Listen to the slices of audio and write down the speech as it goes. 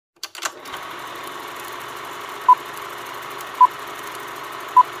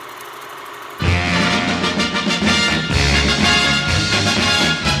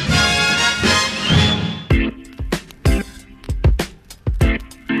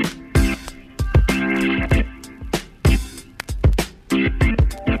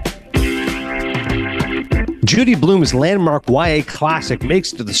Judy Blume's landmark YA classic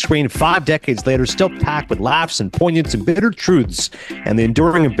makes it to the screen 5 decades later, still packed with laughs and poignance and bitter truths and the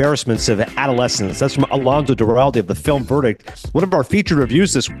enduring embarrassments of adolescence. That's from Alonso Duralde of the film Verdict. One of our featured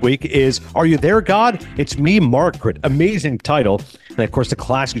reviews this week is Are You There, God? It's Me, Margaret. Amazing title. And, of course, the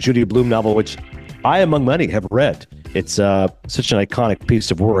classic Judy Blume novel, which I, among many, have read. It's such an iconic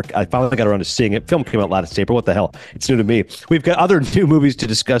piece of work. I finally got around to seeing it. Film came out last April. What the hell? It's new to me. We've got other new movies to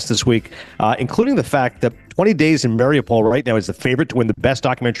discuss this week, including the fact that 20 Days in Mariupol right now is the favorite to win the Best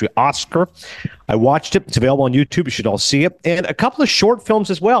Documentary Oscar. I watched it. It's available on YouTube. You should all see it. And a couple of short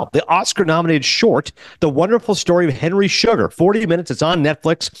films as well. The Oscar-nominated short, The Wonderful Story of Henry Sugar. 40 minutes. It's on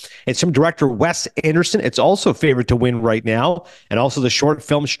Netflix. It's from director Wes Anderson. It's also favored to win right now. And also the short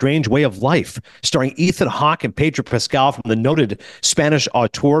film Strange Way of Life, starring Ethan Hawke and Pedro Pascal from the noted Spanish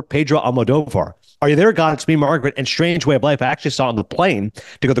auteur Pedro Almodovar. Are You There, God? It's Me, Margaret, and Strange Way of Life. I actually saw it on the plane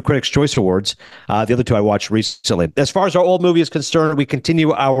to go to the Critics' Choice Awards. The other two I watched recently. As far as our old movie is concerned, we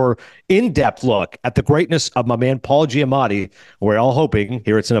continue our in-depth look at the greatness of my man Paul Giamatti. We're all hoping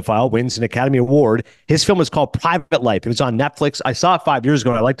here at Cinephile wins an Academy Award. His film is called Private Life. It was on Netflix. I saw it 5 years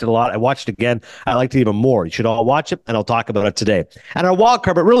ago, and I liked it a lot. I watched it again. I liked it even more. You should all watch it, and I'll talk about it today. And our wild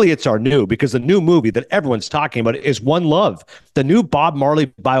card, but really it's our new, because the new movie that everyone's talking about is One Love, the new Bob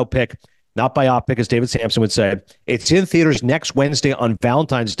Marley biopic. Not biopic, as David Sampson would say. It's in theaters next Wednesday on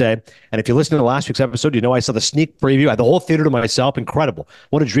Valentine's Day. And if you listen to last week's episode, you know I saw the sneak preview. I had the whole theater to myself. Incredible.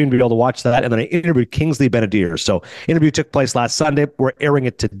 What a dream to be able to watch that. And then I interviewed Kingsley Ben-Adir. So interview took place last Sunday. We're airing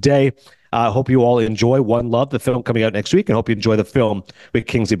it today. I hope you all enjoy One Love, the film coming out next week, and hope you enjoy the film with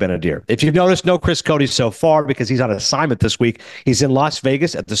Kingsley Ben-Adir. If you've noticed, no Chris Cody so far because he's on assignment this week. He's in Las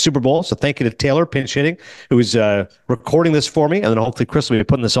Vegas at the Super Bowl, so thank you to Taylor, pinch hitting, who's recording this for me, and then hopefully Chris will be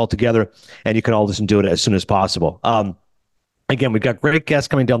putting this all together, and you can all listen to it as soon as possible. Again, we've got great guests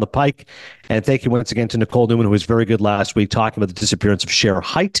coming down the pike, and thank you once again to Nicole Newman, who was very good last week, talking about the disappearance of Cher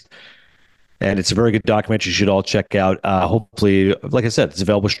Height. And it's a very good documentary you should all check out. Hopefully, like I said, it's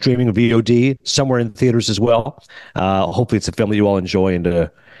available streaming VOD, somewhere in theaters as well. Hopefully it's a film that you all enjoy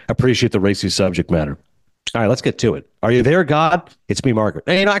and appreciate the racy subject matter. All right, let's get to it. Are you there, God? It's me, Margaret.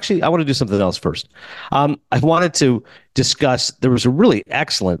 And, actually, I want to do something else first. I wanted to discuss, there was a really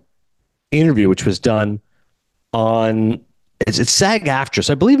excellent interview which was done on, it's SAG-AFTRA,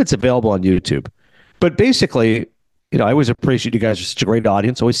 so I believe it's available on YouTube. But basically, I always appreciate you guys are such a great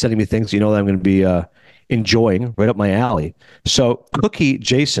audience, always sending me things that that I'm going to be enjoying, right up my alley. So Cookie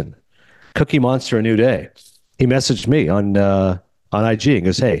Jason, Cookie Monster A New Day, he messaged me on IG and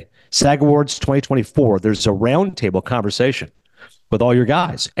goes, hey, SAG Awards 2024, there's a roundtable conversation with all your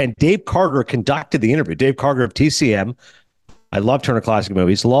guys. And Dave Carter conducted the interview. Dave Carter of TCM. I love Turner Classic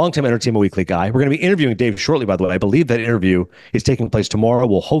Movies, longtime Entertainment Weekly guy. We're going to be interviewing Dave shortly, by the way. I believe that interview is taking place tomorrow.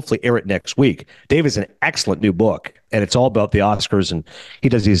 We'll hopefully air it next week. Dave is an excellent new book, and it's all about the Oscars, and he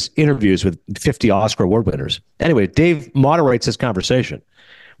does these interviews with 50 Oscar award winners. Anyway, Dave moderates this conversation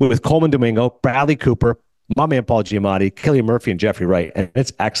with Coleman Domingo, Bradley Cooper, my man Paul Giamatti, Cillian Murphy, and Jeffrey Wright, and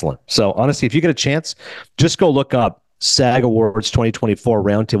it's excellent. So honestly, if you get a chance, just go look up SAG Awards 2024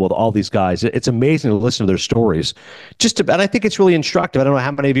 roundtable with all these guys. It's amazing to listen to their stories. And I think it's really instructive. I don't know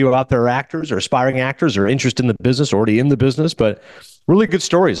how many of you out there are actors or aspiring actors or interested in the business, already in the business, but really good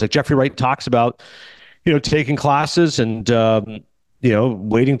stories. Like Jeffrey Wright talks about, taking classes and,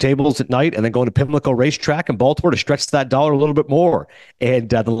 waiting tables at night and then going to Pimlico Racetrack in Baltimore to stretch that dollar a little bit more. And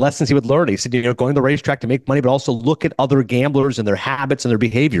the lessons he would learn. He said, going to the racetrack to make money, but also look at other gamblers and their habits and their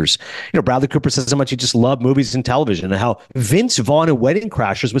behaviors. Bradley Cooper says how much he just loved movies and television and how Vince Vaughn in Wedding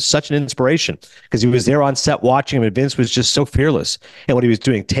Crashers was such an inspiration because he was there on set watching him and Vince was just so fearless. And what he was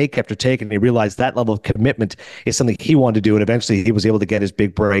doing take after take, and he realized that level of commitment is something he wanted to do. And eventually he was able to get his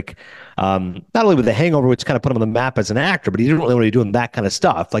big break, not only with The Hangover, which kind of put him on the map as an actor, but he didn't really want to do that kind of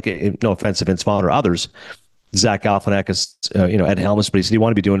stuff. Like, no offense to Vince Vaughn or others, Zach Galifianakis, Ed Helms, but he said he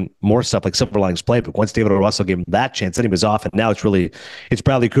wanted to be doing more stuff like Silver Linings Playbook. Once David O. Russell gave him that chance, then he was off, and now it's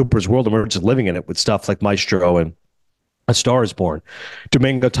Bradley Cooper's world, and we're just living in it with stuff like Maestro and A Star Is Born.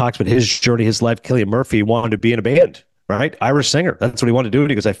 Domingo talks about his journey, his life. Cillian Murphy wanted to be in a band, right? Irish singer. That's what he wanted to do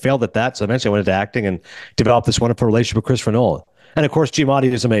because I failed at that, so eventually I went into acting and developed this wonderful relationship with Christopher Nolan. And of course,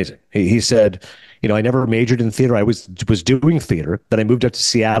 Giamatti is amazing. He said, I never majored in theater. I was doing theater. Then I moved up to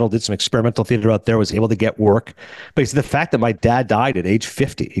Seattle, did some experimental theater out there, was able to get work. But he said the fact that my dad died at age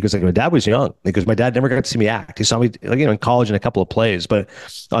 50, he goes, my dad was young because my dad never got to see me act. He saw me, in college in a couple of plays, but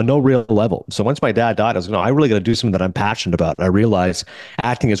on no real level. So once my dad died, I was I really got to do something that I'm passionate about. And I realized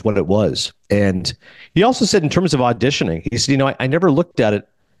acting is what it was. And he also said in terms of auditioning, he said, I never looked at it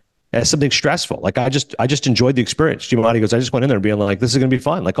as something stressful. Like I just enjoyed the experience. Giamatti goes, I just went in there being like, this is going to be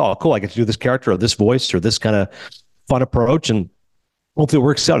fun. Like, oh, cool. I get to do this character or this voice or this kind of fun approach. And hopefully it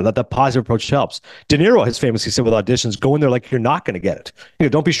works out. That positive approach helps. De Niro has famously said with auditions, go in there like you're not going to get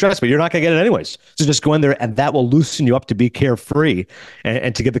it. Don't be stressed, but you're not going to get it anyways. So just go in there and that will loosen you up to be carefree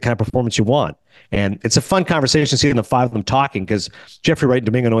and to get the kind of performance you want. And it's a fun conversation seeing the five of them talking because Jeffrey Wright and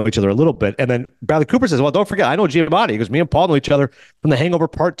Domingo know each other a little bit. And then Bradley Cooper says, well, don't forget, I know Giamatti. He goes, me and Paul know each other from The Hangover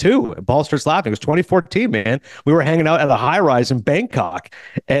Part 2. And Paul starts laughing. It was 2014, man. We were hanging out at a high-rise in Bangkok,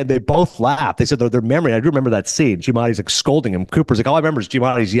 and they both laughed. They said their memory, I do remember that scene. Giamatti's like scolding him. Cooper's like, all I remember is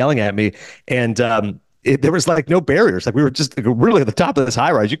Giamatti's yelling at me. And there was like no barriers. Like we were just really at the top of this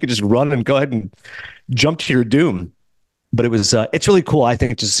high-rise. You could just run and go ahead and jump to your doom. But it's really cool, I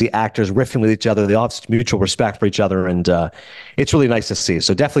think, just to see actors riffing with each other. They all have mutual respect for each other, and it's really nice to see.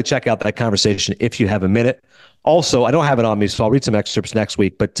 So definitely check out that conversation if you have a minute. Also, I don't have it on me, so I'll read some excerpts next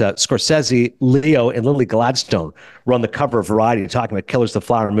week. But Scorsese, Leo, and Lily Gladstone were on the cover of Variety talking about Killers of the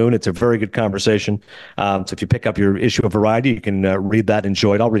Flower Moon. It's a very good conversation. So if you pick up your issue of Variety, you can read that,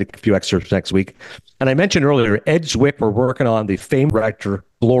 enjoy it. I'll read a few excerpts next week. And I mentioned earlier, Ed Zwick, we're working on the famed director,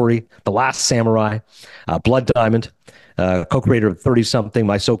 Glory, The Last Samurai, Blood Diamond, co-creator of 30-something,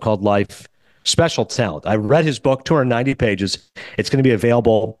 My So-Called Life, special talent. I read his book, 290 pages. It's going to be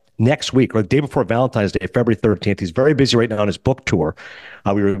available next week or the day before Valentine's Day, February 13th. He's very busy right now on his book tour.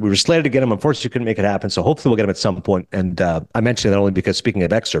 We were slated to get him. Unfortunately, couldn't make it happen. So hopefully we'll get him at some point. And I mentioned that only because speaking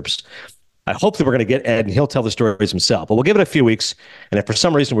of excerpts, I hope that we're going to get Ed and he'll tell the stories himself. But we'll give it a few weeks. And if for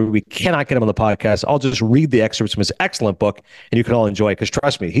some reason we cannot get him on the podcast, I'll just read the excerpts from his excellent book and you can all enjoy it. Because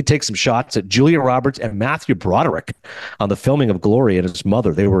trust me, he takes some shots at Julia Roberts and Matthew Broderick on the filming of Glory and his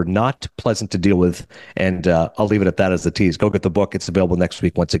mother. They were not pleasant to deal with. And I'll leave it at that as the tease. Go get the book. It's available next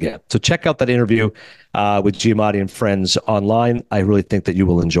week once again. So check out that interview with Giamatti and friends online. I really think that you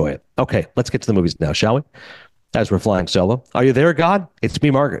will enjoy it. Okay, let's get to the movies now, shall we? As we're flying solo. Are you there, God? It's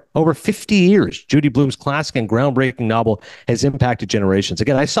me, Margaret. Over 50 years, Judy Blume's classic and groundbreaking novel has impacted generations.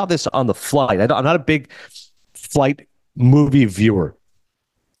 Again, I saw this on the flight. I'm not a big flight movie viewer.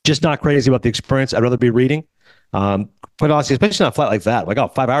 Just not crazy about the experience. I'd rather be reading. Quite honestly, especially on a flight like that. Like, oh,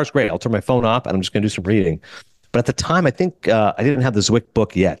 5 hours, great. I'll turn my phone off and I'm just going to do some reading. But at the time, I think I didn't have the Zwick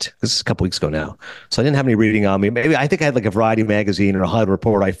book yet. This is a couple weeks ago now. So I didn't have any reading on me. Maybe I think I had like a Variety magazine or a Hollywood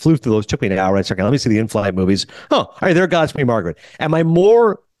Report. I flew through those. Took me an hour. I said, okay, let me see the in-flight movies. Oh, all right, there God's Me, Margaret. And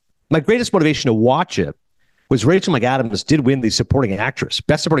my greatest motivation to watch it was Rachel McAdams did win the supporting actress,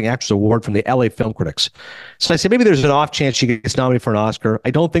 Best Supporting Actress award from the LA Film Critics. So I said, maybe there's an off chance she gets nominated for an Oscar.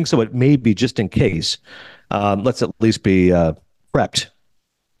 I don't think so, but maybe just in case. Let's at least be prepped.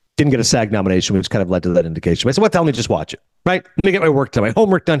 Didn't get a SAG nomination, which kind of led to that indication. I said, well, tell me, just watch it, right? Let me get my work done, my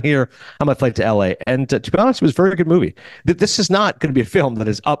homework done here. I'm on my flight to LA. And to be honest, it was a very good movie. This is not going to be a film that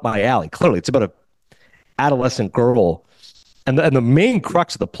is up my alley. Clearly, it's about an adolescent girl. And the main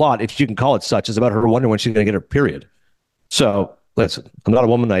crux of the plot, if you can call it such, is about her wondering when she's going to get her period. So, listen, I'm not a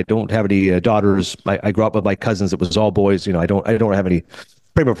woman. I don't have any daughters. I grew up with my cousins. It was all boys. I don't have any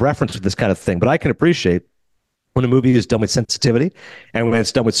frame of reference with this kind of thing. But I can appreciate when a movie is done with sensitivity and when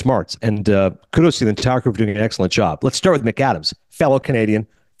it's done with smarts. And kudos to the entire crew for doing an excellent job. Let's start with McAdams, fellow Canadian,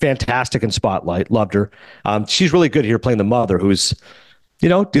 fantastic in Spotlight, loved her. She's really good here playing the mother who's,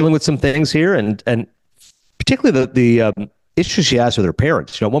 dealing with some things here and particularly the issues she has with her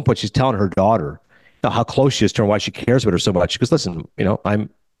parents. At one point she's telling her daughter how close she is to her and why she cares about her so much. She goes, listen,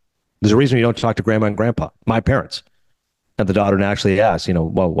 there's a reason you don't talk to grandma and grandpa, my parents. And the daughter actually asks,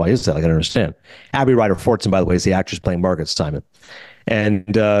 well, why is that? I don't understand. Abby Ryder-Fortson, by the way, is the actress playing Margaret Simon. And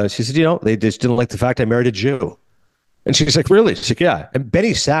she said, they just didn't like the fact I married a Jew. And she's like, really? She's like, yeah. And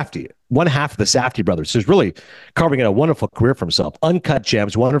Benny Safdie, one half of the Safdie brothers, is really carving out a wonderful career for himself. Uncut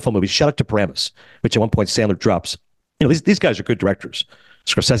Gems, wonderful movie. Shut Up to Paramus, which at one point Sandler drops. These guys are good directors.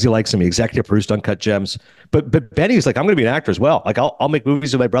 Scorsese likes him. He executive produced Uncut Gems. But Benny's like, I'm going to be an actor as well. Like, I'll make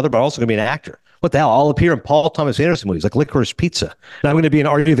movies with my brother, but I'm also going to be an actor. What the hell? I'll appear in Paul Thomas Anderson movies like Licorice Pizza. And I'm going to be in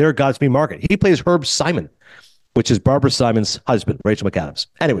Are You There, God's Me, Margaret. He plays Herb Simon, which is Barbara Simon's husband, Rachel McAdams.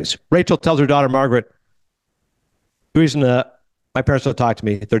 Anyways, Rachel tells her daughter, Margaret, the reason my parents don't talk to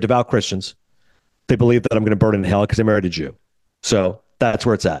me, they're devout Christians. They believe that I'm going to burn in hell because I married a Jew. So that's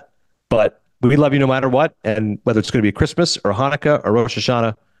where it's at. But we love you no matter what. And whether it's going to be Christmas or Hanukkah or Rosh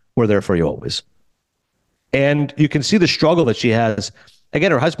Hashanah, we're there for you always. And you can see the struggle that she has.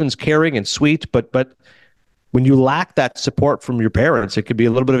 Again, her husband's caring and sweet, but when you lack that support from your parents, it could be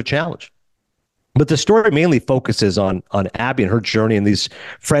a little bit of a challenge. But the story mainly focuses on Abby and her journey and these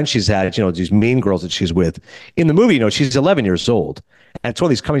friends she's had, these mean girls that she's with. In the movie, she's 11 years old. And it's one of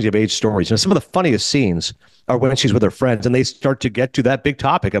these coming of age stories. Some of the funniest scenes are when she's with her friends and they start to get to that big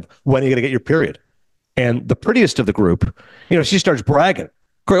topic of when are you going to get your period? And the prettiest of the group, she starts bragging.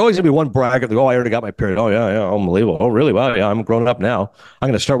 There's always going to be one bragger. Like, oh, I already got my period. Oh, yeah, unbelievable. Oh, really? Well, yeah, I'm grown up now. I'm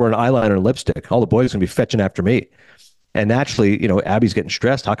going to start wearing eyeliner and lipstick. All the boys are going to be fetching after me. And naturally, Abby's getting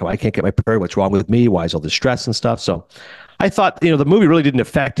stressed. How come I can't get my period? What's wrong with me? Why is all this stress and stuff? So I thought, the movie really did an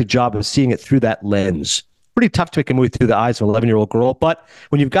effective job of seeing it through that lens. Pretty tough to make a movie through the eyes of an 11-year-old girl. But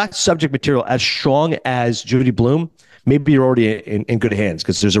when you've got subject material as strong as Judy Blume, maybe you're already in good hands,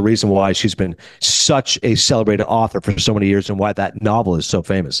 because there's a reason why she's been such a celebrated author for so many years and why that novel is so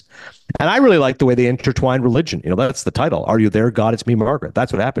famous. And I really like the way they intertwine religion. That's the title. Are you there, God? It's me, Margaret.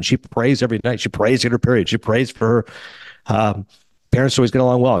 That's what happened. She prays every night. She prays to get her period. She prays for her parents to always get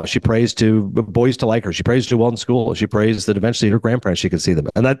along well. She prays to boys to like her. She prays to do well in school. She prays that eventually her grandparents, she can see them.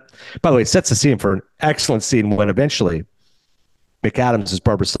 And that, by the way, sets the scene for an excellent scene when eventually McAdams, as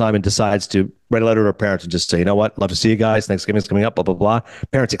Barbara Simon, decides to write a letter to her parents and just say, you know what, love to see you guys. Thanksgiving's coming up, blah, blah, blah.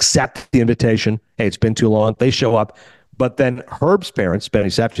 Parents accept the invitation. Hey, it's been too long. They show up. But then Herb's parents, Benny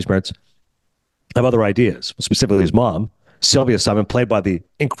Safdie's parents, have other ideas, specifically his mom, Sylvia Simon, played by the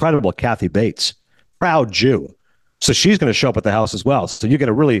incredible Kathy Bates, proud Jew. So she's going to show up at the house as well. So you get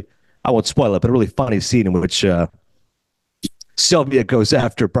a really, I won't spoil it, but a really funny scene in which Sylvia goes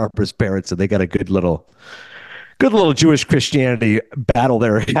after Barbara's parents, and they got a good little Jewish Christianity battle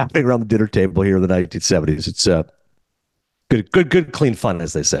there happening around the dinner table here in the 1970s. It's good, clean fun,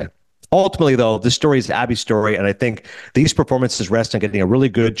 as they say. Ultimately, though, this story is Abby's story, and I think these performances rest on getting a really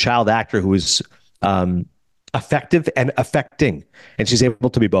good child actor who is effective and affecting, and she's able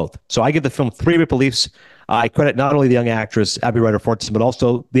to be both. So I give the film 3 Maple Leafs. I credit not only the young actress, Abby Ryder-Fortson, but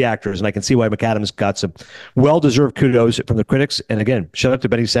also the actors, and I can see why McAdams got some well-deserved kudos from the critics. And again, shout out to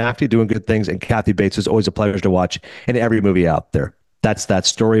Benny Safdie doing good things, and Kathy Bates is always a pleasure to watch in every movie out there. That's that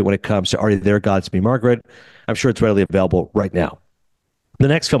story when it comes to Are You There, God? It's Me, Margaret. I'm sure it's readily available right now. The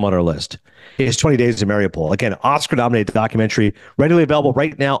next film on our list is 20 Days in Mariupol. Again, Oscar-nominated documentary, readily available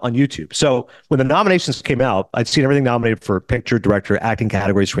right now on YouTube. So when the nominations came out, I'd seen everything nominated for picture, director, acting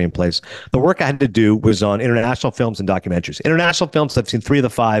category, screenplays. The work I had to do was on international films and documentaries. International films, I've seen 3 of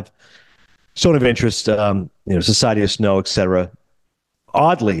the 5. Zone of Interest, Society of Snow, etc.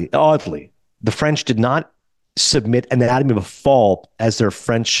 Oddly, the French did not submit Anatomy of a Fall as their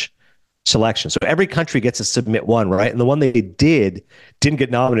French selection. So every country gets to submit one, right? And the one they didn't get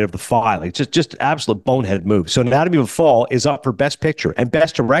nominated of the 5. Like just absolute bonehead move. So Anatomy of a Fall is up for Best Picture and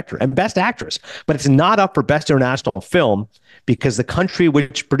Best Director and Best Actress, but it's not up for Best International Film because the country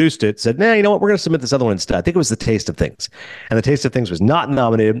which produced it said, nah, you know what? We're going to submit this other one instead. I think it was The Taste of Things. And The Taste of Things was not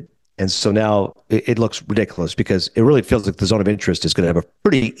nominated. And so now it looks ridiculous because it really feels like The Zone of Interest is going to have a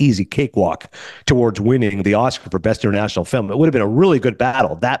pretty easy cakewalk towards winning the Oscar for Best International Film. It would have been a really good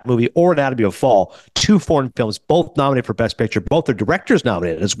battle, that movie or Anatomy of a Fall. 2 foreign films, both nominated for Best Picture. Both are directors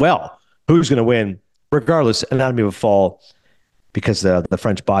nominated as well. Who's going to win? Regardless, Anatomy of a Fall, because the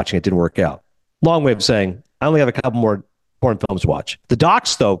French botching it didn't work out. Long way of saying, I only have a couple more foreign films to watch. The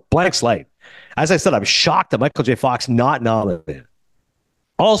docs, though, blank slate. As I said, I'm shocked that Michael J. Fox not nominated.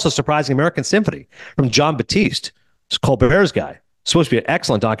 Also, surprising, American Symphony from John Batiste. It's Colbert's guy. It's supposed to be an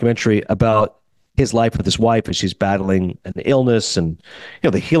excellent documentary about his life with his wife as she's battling an illness and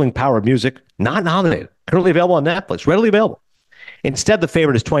the healing power of music. Not nominated. Currently available on Netflix. Readily available. Instead, the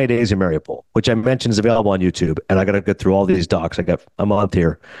favorite is 20 Days in Mariupol, which I mentioned is available on YouTube. And I got to get through all these docs. I got a month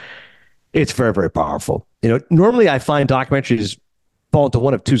here. It's very, very powerful. Normally I find documentaries fall into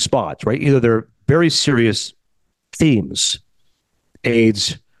one of 2 spots, right? Either they're very serious themes,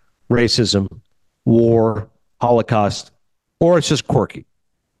 AIDS, racism, war, Holocaust, or it's just quirky,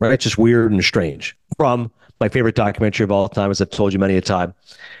 right? It's just weird and strange. From my favorite documentary of all time, as I've told you many a time,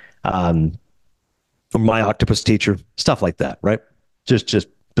 from My Octopus Teacher, stuff like that, right? Just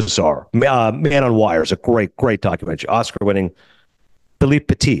bizarre. Man on Wire is a great documentary. Oscar-winning Philippe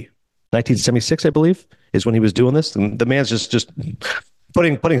Petit, 1976, I believe, is when he was doing this. And the man's just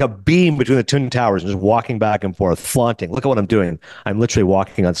putting a beam between the Twin Towers and just walking back and forth, flaunting. Look at what I'm doing. I'm literally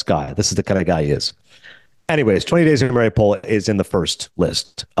walking on sky. This is the kind of guy he is. Anyways, 20 Days in Mariupol is in the first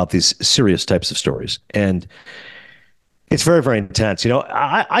list of these serious types of stories. And it's very, very intense.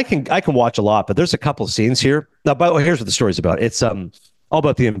 I can watch a lot, but there's a couple of scenes here. Now, by the way, here's what the story's about. It's all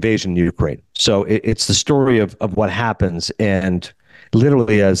about the invasion in Ukraine. So it's the story of what happens. And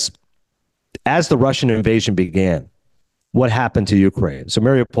literally as the Russian invasion began, what happened to Ukraine. So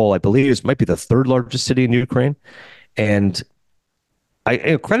Mariupol, I believe, might be the 3rd largest city in Ukraine. And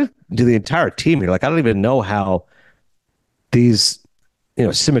credit to the entire team here. Like, I don't even know how these,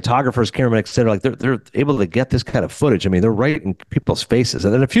 cinematographers, cameramen, et cetera, like they're able to get this kind of footage. I mean, they're right in people's faces.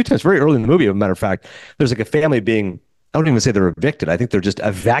 And then a few times, very early in the movie, as a matter of fact, there's like a family being, I don't even say they're evicted. I think they're just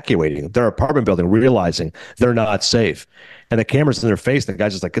evacuating their apartment building, realizing they're not safe. And the camera's in their face. The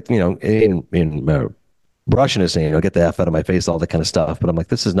guy's just like, in Russian is saying, get the F out of my face, all that kind of stuff. But I'm like,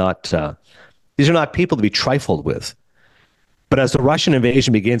 these are not people to be trifled with. But as the Russian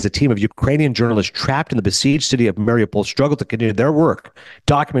invasion begins, a team of Ukrainian journalists trapped in the besieged city of Mariupol struggle to continue their work,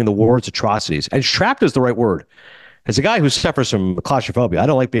 documenting the war's atrocities. And trapped is the right word. As a guy who suffers from claustrophobia, I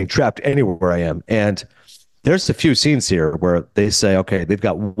don't like being trapped anywhere where I am. And there's a few scenes here where they say, okay, they've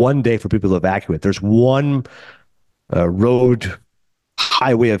got one day for people to evacuate. There's one road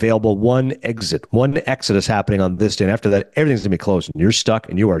highway available, one exit is happening on this day. And after that, everything's going to be closed and you're stuck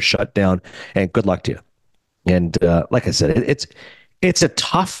and you are shut down, and good luck to you. And like I said, it's a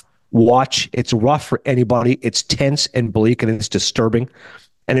tough watch. It's rough for anybody. It's tense and bleak, and it's disturbing.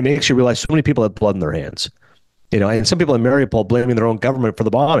 And it makes you realize so many people have blood in their hands. And some people in Mariupol blaming their own government for the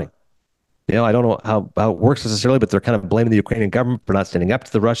bombing. I don't know how it works necessarily, but they're kind of blaming the Ukrainian government for not standing up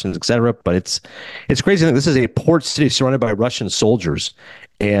to the Russians, et cetera. But it's crazy. This is a port city surrounded by Russian soldiers.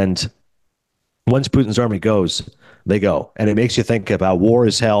 And once Putin's army goes, they go. And it makes you think about war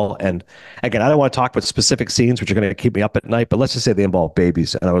is hell. And again, I don't want to talk about specific scenes, which are going to keep me up at night, but let's just say they involve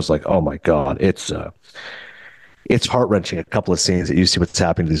babies. And I was like, oh my God, it's heart-wrenching, a couple of scenes that you see what's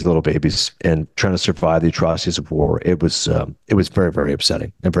happening to these little babies and trying to survive the atrocities of war. It was very, very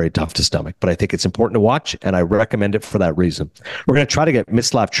upsetting and very tough to stomach. But I think it's important to watch, and I recommend it for that reason. We're going to try to get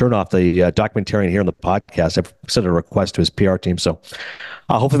Mislav Chernoff, the documentarian, here on the podcast. I've sent a request to his PR team, so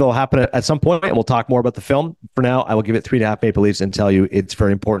hopefully that'll happen at some point, and we'll talk more about the film. For now, I will give it 3.5 Maple Leafs and tell you it's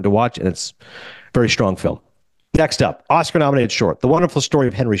very important to watch, and it's a very strong film. Next up, Oscar-nominated short, The Wonderful Story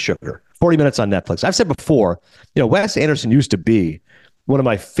of Henry Sugar, 40 minutes on Netflix. I've said before, Wes Anderson used to be one of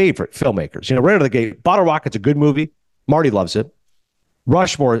my favorite filmmakers. Right out of the gate, Bottle Rocket's a good movie. Marty loves it.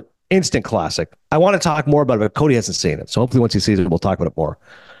 Rushmore, instant classic. I want to talk more about it, but Cody hasn't seen it. So hopefully once he sees it, we'll talk about it more,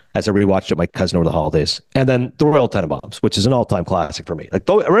 as I rewatched it with my cousin over the holidays. And then The Royal Tenenbaums, which is an all-time classic for me. Like,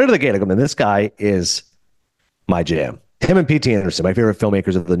 right out of the gate, I go, man, this guy is my jam. Him and P.T. Anderson, my favorite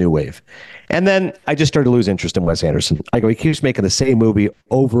filmmakers of the new wave. And then I just started to lose interest in Wes Anderson. I go, he keeps making the same movie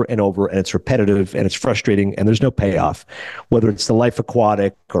over and over, and it's repetitive, and it's frustrating, and there's no payoff. Whether it's The Life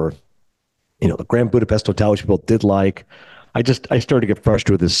Aquatic or, The Grand Budapest Hotel, which people did like. I started to get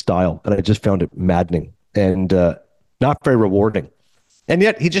frustrated with his style, and I just found it maddening and not very rewarding. And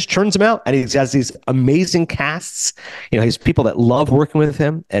yet he just churns them out, and he has these amazing casts. He's people that love working with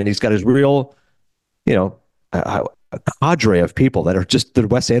him, and he's got his real, a cadre of people that are just the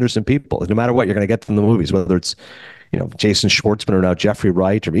Wes Anderson people. No matter what, you're going to get from the movies, whether it's, Jason Schwartzman or now Jeffrey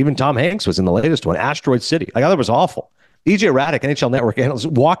Wright, or even Tom Hanks was in the latest one, Asteroid City. I thought it was awful. EJ Raddick, NHL Network analyst,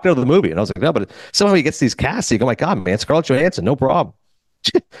 walked out of the movie, and I was like, no, but somehow he gets these casts. You go, oh my God, man, Scarlett Johansson, no problem.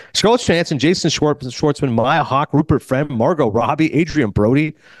 Scarlett Johansson, Jason Schwartzman, Maya Hawke, Rupert Friend, Margot Robbie, Adrian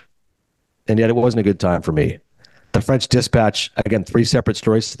Brody. And yet it wasn't a good time for me. The French Dispatch, again, 3 separate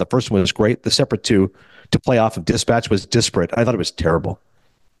stories. The first one was great. The separate 2 to play off of Dispatch was disparate. I thought it was terrible.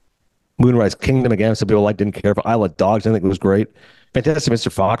 Moonrise Kingdom, again, some people didn't care for. Isle of Dogs, I think it was great. Fantastic Mr.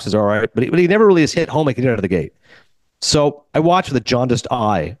 Fox is all right, but he never really has hit home like he did out of the gate. So I watched with a jaundiced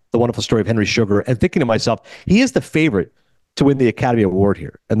eye The Wonderful Story of Henry Sugar, and thinking to myself, he is the favorite to win the Academy Award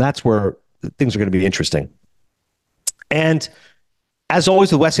here. And that's where things are going to be interesting. And as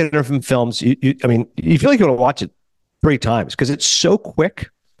always with Wes Anderson films, you feel like you want to watch it 3 times because it's so quick.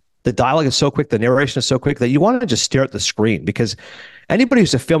 The dialogue is so quick. The narration is so quick that you want to just stare at the screen, because anybody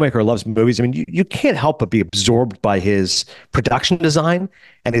who's a filmmaker or loves movies, you can't help but be absorbed by his production design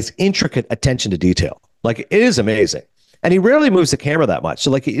and his intricate attention to detail. Like, it is amazing. And he rarely moves the camera that much.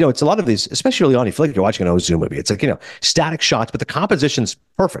 So, it's a lot of these, especially early on, you feel like you're watching an Ozu movie. It's like, static shots, but the composition's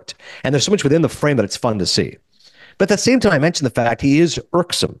perfect. And there's so much within the frame that it's fun to see. But at the same time, I mentioned the fact he is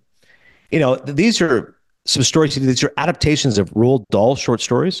irksome. These are some stories. These are adaptations of Roald Dahl short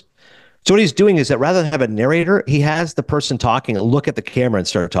stories. So what he's doing is that rather than have a narrator, he has the person talking and look at the camera and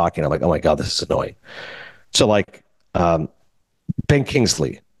start talking. I'm like, oh my God, this is annoying. So Ben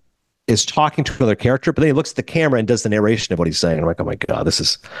Kingsley is talking to another character, but then he looks at the camera and does the narration of what he's saying. I'm like, oh my God,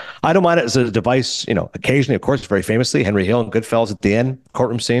 I don't mind it as a device, occasionally, of course, very famously, Henry Hill and Goodfellas at the end,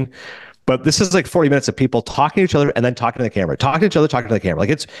 courtroom scene. But this is like 40 minutes of people talking to each other and then talking to the camera, talking to each other, talking to the camera. Like,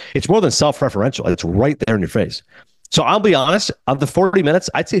 it's more than self-referential. It's right there in your face. So I'll be honest, of the 40 minutes,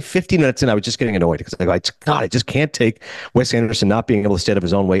 I'd say 15 minutes in, I was just getting annoyed because I go, God, I just can't take Wes Anderson not being able to stay out of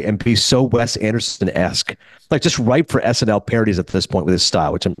his own way and be so Wes Anderson-esque. Like just ripe for SNL parodies at this point with his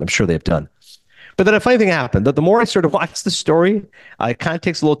style, which I'm sure they've done. But then a funny thing happened. The more I sort of watched the story, it kind of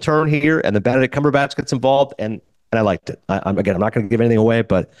takes a little turn here, and the Benedict Cumberbatch gets involved, and I liked it. I'm not going to give anything away,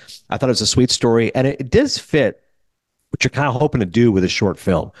 but I thought it was a sweet story, and it does fit what you're kind of hoping to do with a short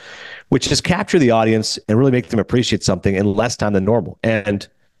film, which is capture the audience and really make them appreciate something in less time than normal. And,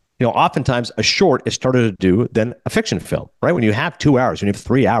 oftentimes a short is harder to do than a fiction film, right? When you have 2 hours, when you have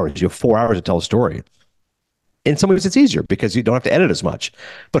 3 hours, you have 4 hours to tell a story. In some ways, it's easier because you don't have to edit as much.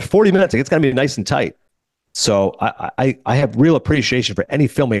 But 40 minutes, it's going to be nice and tight. So I have real appreciation for any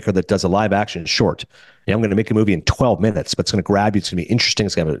filmmaker that does a live action short. I'm going to make a movie in 12 minutes, but it's going to grab you. It's going to be interesting.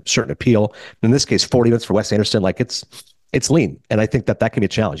 It's going to have a certain appeal. In this case, 40 minutes for Wes Anderson, like it's lean. And I think that can be a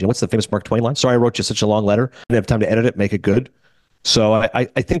challenge. What's the famous Mark Twain line? Sorry, I wrote you such a long letter. I didn't have time to edit it, make it good. So I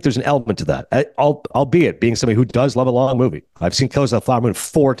think there's an element to that. Albeit being somebody who does love a long movie. I've seen Killers of the Flower Moon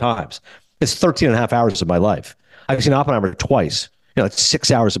 4 times. It's 13 and a half hours of my life. I've seen Oppenheimer twice. It's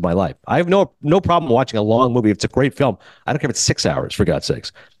 6 hours of my life. I have no problem watching a long movie. If it's a great film, I don't care if it's 6 hours, for God's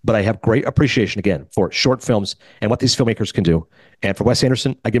sakes. But I have great appreciation, again, for short films and what these filmmakers can do. And for Wes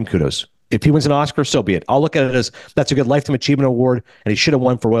Anderson, I give him kudos. If he wins an Oscar, so be it. I'll look at it as that's a good Lifetime Achievement Award, and he should have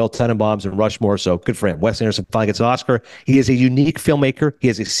won for Royal Tenenbaums and Rushmore, so good for him. Wes Anderson finally gets an Oscar. He is a unique filmmaker. He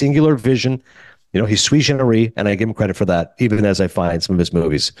has a singular vision. He's sui generis, and I give him credit for that, even as I find some of his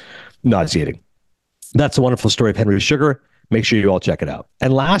movies nauseating. That's a wonderful story of Henry Sugar. Make sure you all check it out.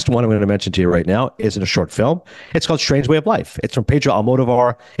 And last one I'm going to mention to you right now is in a short film. It's called Strange Way of Life. It's from Pedro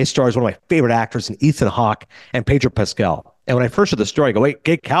Almodovar. It stars one of my favorite actors in Ethan Hawke and Pedro Pascal. And when I first heard the story, I go, wait,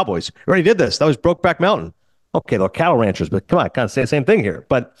 gay cowboys. We already did this. That was Brokeback Mountain. Okay, they're cattle ranchers, but come on, I kind of say the same thing here.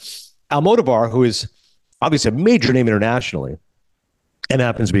 But Almodovar, who is obviously a major name internationally and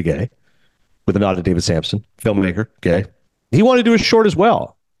happens to be gay, with a nod to David Sampson, filmmaker, gay, he wanted to do a short as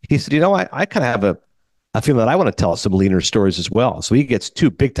well. He said, I kind of have a feeling that I want to tell some leaner stories as well. So he gets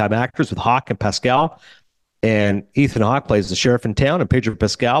 2 big-time actors with Hawke and Pascal. And Ethan Hawke plays the sheriff in town, and Pedro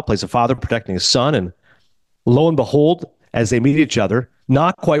Pascal plays a father protecting his son. And lo and behold, as they meet each other,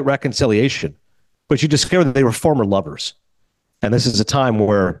 not quite reconciliation, but you discover that they were former lovers. And this is a time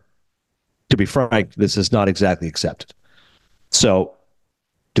where, to be frank, this is not exactly accepted. So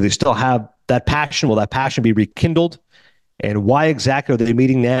do they still have that passion? Will that passion be rekindled? And why exactly are they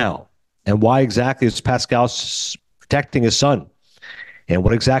meeting now? And why exactly is Pascal protecting his son? And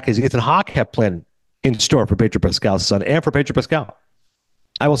what exactly does Ethan Hawke have planned in store for Pedro Pascal's son and for Pedro Pascal?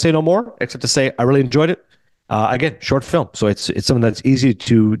 I will say no more, except to say I really enjoyed it. Again, short film, so it's something that's easy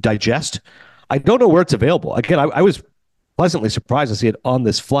to digest. I don't know where it's available. Again, I was pleasantly surprised to see it on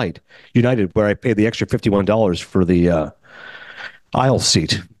this flight, United, where I paid the extra $51 for the aisle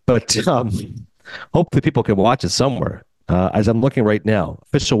seat. But hopefully people can watch it somewhere. As I'm looking right now,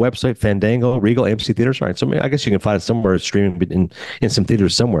 official website, Fandango, Regal, AMC Theaters. All right, so I guess you can find it somewhere streaming in some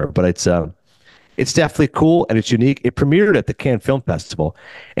theaters somewhere. But it's definitely cool and it's unique. It premiered at the Cannes Film Festival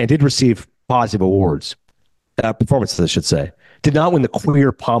and did receive positive awards, performances, I should say. Did not win the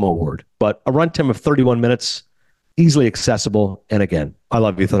Queer Palm Award, but a runtime of 31 minutes, easily accessible. And again, I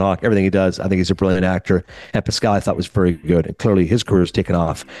love Ethan Hawke, everything he does. I think he's a brilliant actor. And Pascal, I thought, was very good. And clearly his career has taken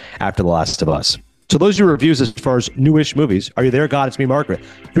off after The Last of Us. So those are your reviews as far as newish movies. Are You There, God? It's Me, Margaret.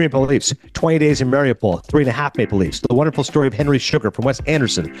 3 Maple Leafs. 20 Days in Mariupol. 3.5 Maple Leafs. The Wonderful Story of Henry Sugar from Wes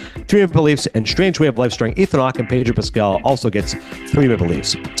Anderson. 3 Maple Leafs. And Strange Way of Life starring Ethan Hawke and Pedro Pascal also gets 3 Maple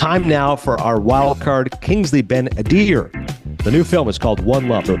Leafs. Time now for our wild card, Kingsley Ben-Adir. The new film is called One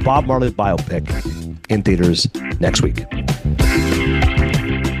Love, the Bob Marley biopic, in theaters next week.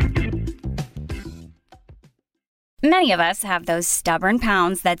 Many of us have those stubborn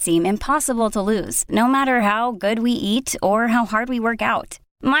pounds that seem impossible to lose, no matter how good we eat or how hard we work out.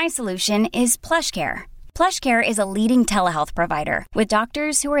 My solution is PlushCare. PlushCare is a leading telehealth provider with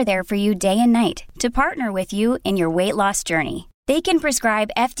doctors who are there for you day and night to partner with you in your weight loss journey. They can prescribe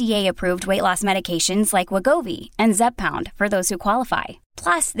FDA-approved weight loss medications like Wegovy and Zepbound for those who qualify.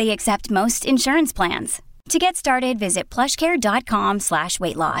 Plus, they accept most insurance plans. To get started, visit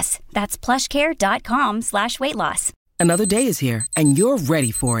plushcare.com/weightloss. That's plushcare.com/weightloss. Another day is here, and you're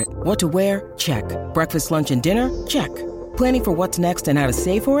ready for it. What to wear? Check. Breakfast, lunch, and dinner? Check. Planning for what's next and how to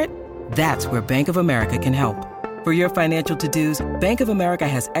save for it? That's where Bank of America can help. For your financial to-dos, Bank of America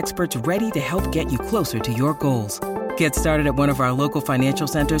has experts ready to help get you closer to your goals. Get started at one of our local financial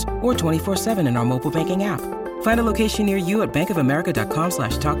centers or 24/7 in our mobile banking app. Find a location near you at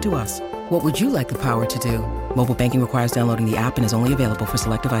bankofamerica.com/talktous. What would you like the power to do? Mobile banking requires downloading the app and is only available for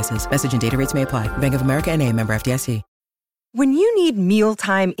select devices. Message and data rates may apply. Bank of America N.A., member FDIC. When you need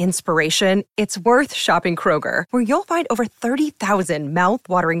mealtime inspiration, it's worth shopping Kroger, where you'll find over 30,000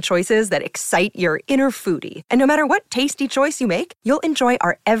 mouth-watering choices that excite your inner foodie. And no matter what tasty choice you make, you'll enjoy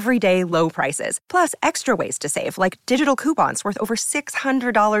our everyday low prices, plus extra ways to save, like digital coupons worth over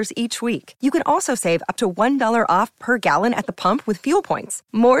 $600 each week. You can also save up to $1 off per gallon at the pump with fuel points.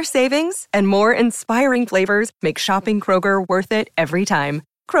 More savings and more inspiring flavors make shopping Kroger worth it every time.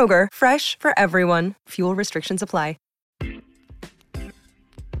 Kroger, fresh for everyone. Fuel restrictions apply.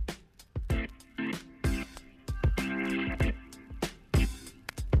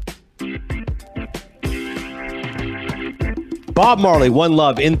 Bob Marley, One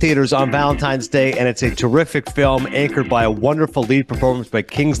Love, in theaters on Valentine's Day, and it's a terrific film anchored by a wonderful lead performance by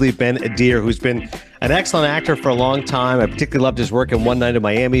Kingsley Ben-Adir, who's been an excellent actor for a long time. I particularly loved his work in One Night in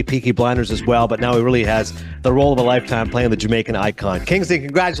Miami, Peaky Blinders as well, but now he really has the role of a lifetime playing the Jamaican icon. Kingsley,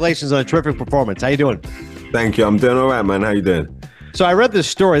 congratulations on a terrific performance. How you doing? Thank you. I'm doing all right, man. How you doing? So I read this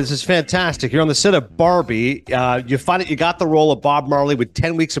story. This is fantastic. You're on the set of Barbie. You find it. You got the role of Bob Marley with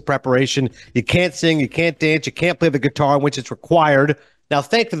 10 weeks of preparation. You can't sing. You can't dance. You can't play the guitar, in which it's required. Now,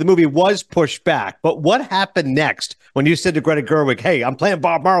 thankfully, the movie was pushed back. But what happened next when you said to Greta Gerwig, "Hey, I'm playing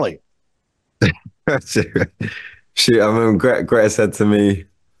Bob Marley"? Greta said to me,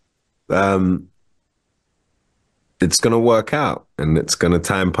 "It's going to work out, and it's going to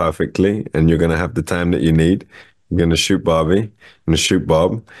time perfectly, and you're going to have the time that you need. You're going to shoot Barbie, you're going to shoot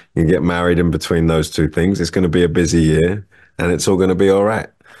Bob, you get married in between those two things. It's going to be a busy year, and it's all going to be all right."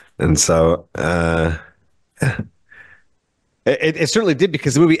 And so, It certainly did,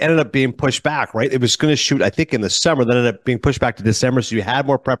 because the movie ended up being pushed back, right? It was going to shoot, I think, in the summer, then ended up being pushed back to December, so you had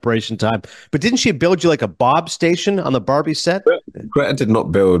more preparation time. But didn't she build you like a Bob station on the Barbie set? Greta did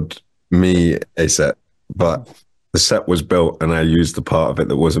not build me a set, but the set was built, and I used the part of it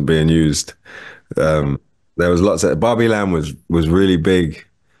that wasn't being used. There was lots of Barbie Land was really big.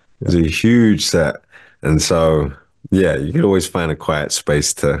 It was a huge set, and so yeah, you could always find a quiet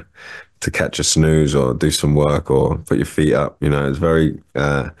space to catch a snooze or do some work or put your feet up. You know, it's very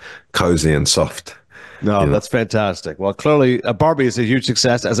cozy and soft. No, that's fantastic. Well, clearly, Barbie is a huge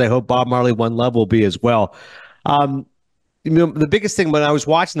success, as I hope Bob Marley One Love will be as well. The biggest thing when I was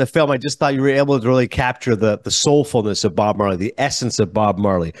watching the film, I just thought you were able to really capture the soulfulness of Bob Marley, the essence of Bob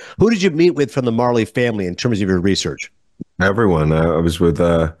Marley. Who did you meet with from the Marley family in terms of your research? Everyone. I was with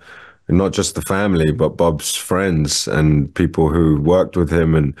not just the family, but Bob's friends and people who worked with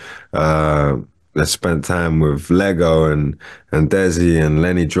him, and I spent time with Lego and Desi and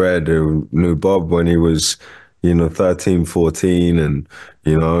Lenny Dredd, who knew Bob when he was 13, 14, and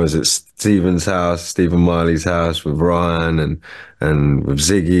I was at Stephen Marley's house with Rohan and with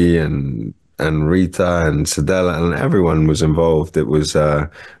Ziggy and Rita and Sadella, and everyone was involved. It was a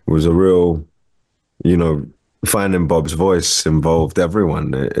real, finding Bob's voice involved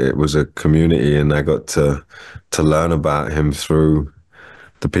everyone. It was a community, and I got to learn about him through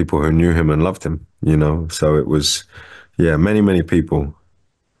the people who knew him and loved him, So it was, many, many people.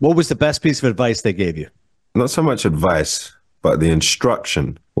 What was the best piece of advice they gave you? Not so much advice, but the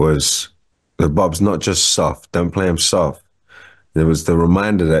instruction was that Bob's not just soft. Don't play him soft. There was the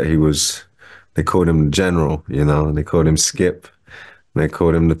reminder that they called him the general, and they called him Skip. They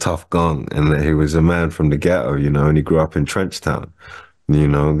called him the tough gong, and that he was a man from the ghetto, and he grew up in Trenchtown.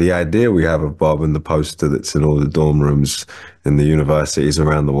 The idea we have of Bob and the poster that's in all the dorm rooms in the universities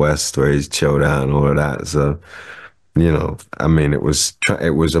around the West where he's chilled out and all of that. So,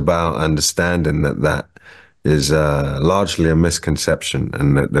 it was about understanding that is largely a misconception,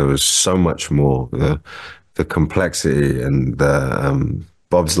 and that there was so much more. The complexity and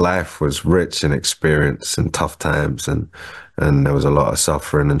Bob's life was rich in experience and tough times, and there was a lot of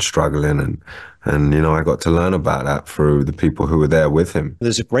suffering and struggling, and I got to learn about that through the people who were there with him.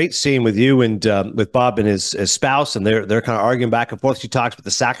 There's a great scene with you and with Bob and his spouse, and they're kind of arguing back and forth. She talks about the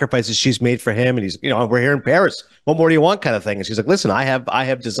sacrifices she's made for him, and he's, we're here in Paris. What more do you want, kind of thing? And she's like, listen, I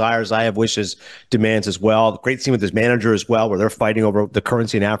have desires, I have wishes, demands as well. Great scene with his manager as well, where they're fighting over the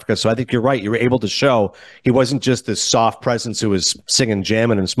currency in Africa. So I think you're right. You were able to show he wasn't just this soft presence who was singing,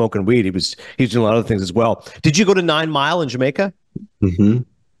 jamming, and smoking weed. He was doing a lot of things as well. Did you go to 9 Mile in Jamaica? Mm-hmm.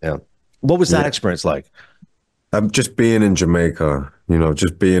 Yeah. What was that experience like? Just being in Jamaica,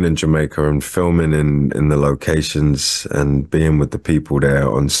 and filming in the locations and being with the people there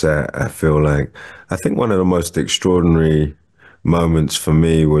on set. I think one of the most extraordinary moments for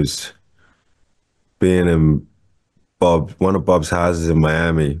me was being in one of Bob's houses in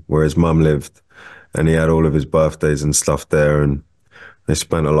Miami, where his mum lived, and he had all of his birthdays and stuff there. And they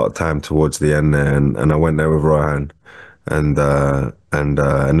spent a lot of time towards the end there, and I went there with Rohan, and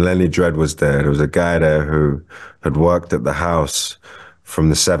Lenny Dredd was there. There was a guy there who had worked at the house from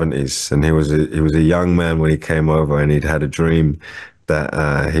the 70s, and he was a young man when he came over, and he'd had a dream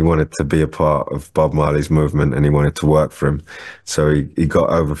that he wanted to be a part of Bob Marley's movement, and he wanted to work for him. So he got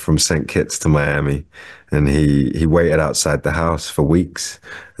over from St. Kitts to Miami, and he waited outside the house for weeks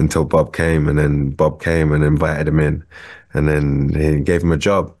until Bob came, and then Bob came and invited him in, and then he gave him a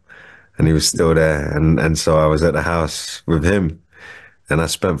job, and he was still there. And so I was at the house with him, and I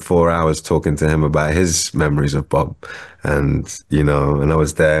spent 4 hours talking to him about his memories of Bob. And I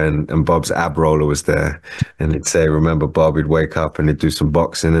was there, and Bob's ab roller was there. And he'd say, remember Bob? He'd wake up and he'd do some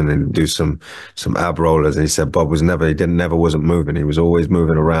boxing and he'd do some ab rollers. And he said Bob wasn't moving. He was always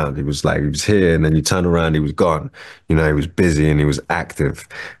moving around. He was here, and then you turn around, he was gone. He was busy and he was active.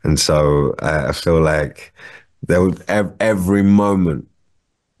 And so I feel like there was every moment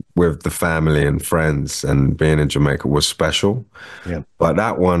with the family and friends and being in Jamaica was special. Yeah. But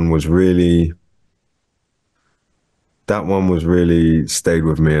that one was really stayed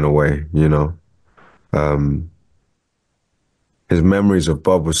with me in a way, His memories of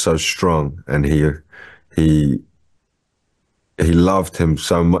Bob was so strong, and he loved him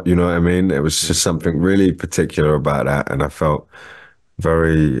so much, you know what I mean? It was just something really particular about that, and I felt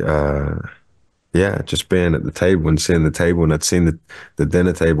very just being at the table and seeing the table, and I'd seen the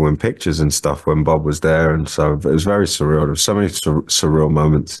dinner table in pictures and stuff when Bob was there, and so it was very surreal. There were so many surreal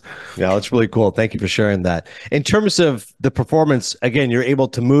moments. Yeah, that's really cool. Thank you for sharing that. In terms of the performance, again, you're able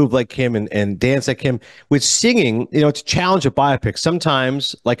to move like him and dance like him. With singing, it's a challenge of biopics.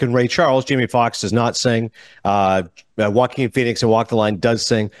 Sometimes, like in Ray Charles, Jamie Foxx does not sing. Joaquin Phoenix and Walk the Line does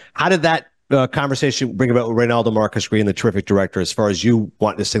sing. How did that conversation bring about with Reynaldo Marcus Green, the terrific director, as far as you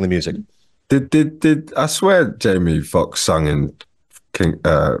wanting to sing the music? Did I swear Jamie Foxx sung in Ray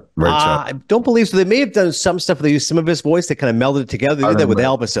Charles? I don't believe so. They may have done some stuff. They used some of his voice. They kind of melded it together. They did that with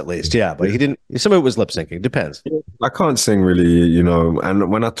Elvis, at least. Yeah, but he didn't. Some of it was lip syncing. Depends. I can't sing really, and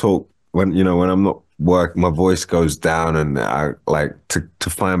when I talk, when I'm not work, my voice goes down, and I like to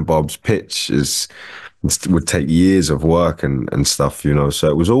find Bob's pitch would take years of work and stuff, So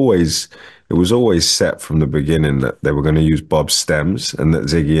it was always set from the beginning that they were going to use Bob's stems, and that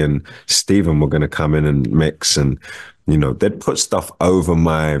Ziggy and Stephen were going to come in and mix, and they'd put stuff over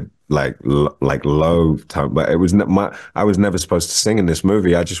my like low tone, but I was never supposed to sing in this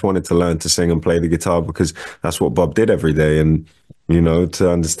movie. I just wanted to learn to sing and play the guitar because that's what Bob did every day, and to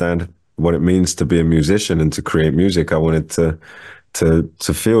understand what it means to be a musician and to create music, I wanted to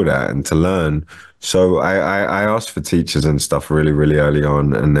feel that and to learn. So I asked for teachers and stuff really, really early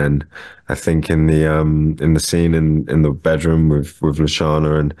on, and then I think in the scene in the bedroom with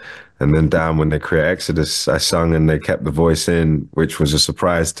Lashana and then down when they create Exodus, I sung and they kept the voice in, which was a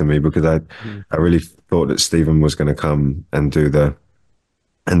surprise to me because I really thought that Stephen was going to come and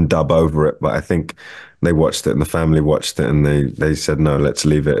and dub over it, but I think they watched it and the family watched it and they said no, let's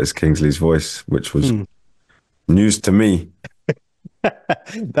leave it as Kingsley's voice, which was news to me.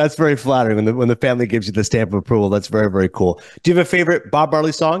 That's very flattering when the family gives you the stamp of approval. That's very, very cool. Do you have a favorite Bob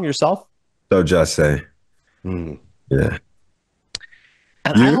Marley song yourself? So just say, yeah.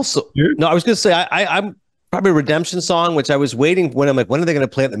 And I also I was going to say I'm probably a Redemption song, which I was waiting when I'm like, when are they going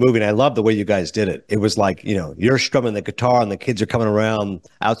to play it in the movie? And I love the way you guys did it. It was like you're strumming the guitar and the kids are coming around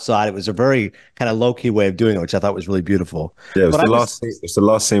outside. It was a very kind of low key way of doing it, which I thought was really beautiful. Yeah, it was the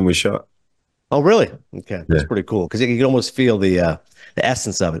last scene we shot. Oh, really? Okay, that's pretty cool because you can almost feel the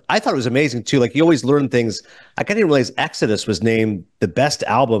essence of it. I thought it was amazing too. Like you always learn things. I didn't realize Exodus was named the best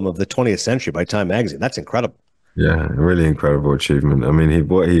album of the 20th century by Time Magazine. That's incredible. Yeah, a really incredible achievement. I mean,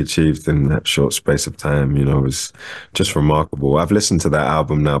 what he achieved in that short space of time, was just remarkable. I've listened to that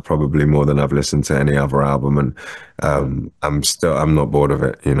album now probably more than I've listened to any other album, and I'm not bored of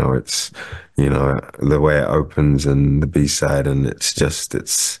it. It's the way it opens and the B-side, and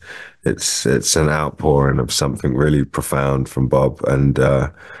it's an outpouring of something really profound from Bob, and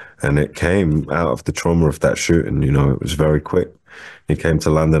it came out of the trauma of that shooting. It was very quick. He came to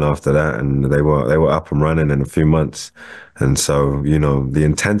London after that, and they were up and running in a few months. And so, the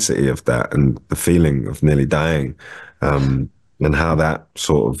intensity of that and the feeling of nearly dying, and how that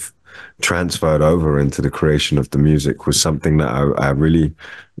sort of transferred over into the creation of the music was something that I really,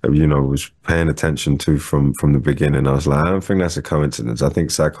 was paying attention to from the beginning. I was like, I don't think that's a coincidence. I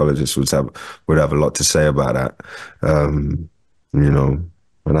think psychologists would have a lot to say about that. And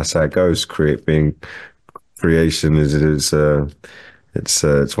that's how it goes. Creation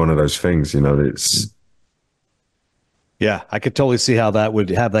it's one of those things, Yeah, I could totally see how that would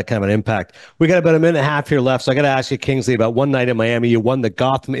have that kind of an impact. We got about a minute and a half here left, so I got to ask you, Kingsley, about One Night in Miami. You won the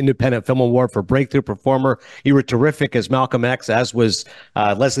Gotham Independent Film Award for Breakthrough Performer. You were terrific as Malcolm X, as was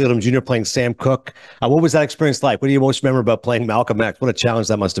Leslie Odom Jr. playing Sam Cooke. What was that experience like? What do you most remember about playing Malcolm X? What a challenge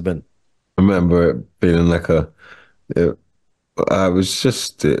that must have been. I remember it feeling like it, it was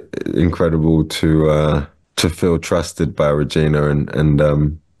just incredible to feel trusted by Regina,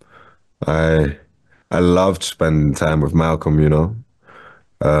 and I I loved spending time with Malcolm.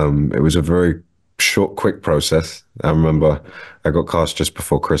 It was a very short, quick process. I remember I got cast just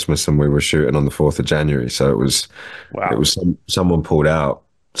before Christmas, and we were shooting on the 4th of January. So it was someone pulled out,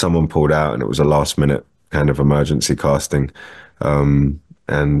 and it was a last minute kind of emergency casting, and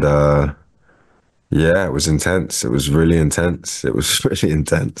yeah, it was intense. It was really intense. It was really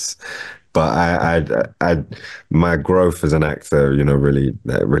intense. But my growth as an actor, really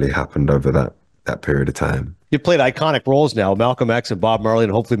that really happened over that period of time. You played iconic roles now, Malcolm X and Bob Marley,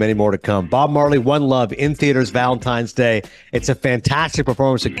 and hopefully many more to come. Bob Marley, One Love, in theaters Valentine's Day. It's a fantastic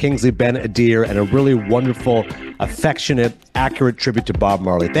performance of Kingsley Ben-Adir and a really wonderful, affectionate, accurate tribute to Bob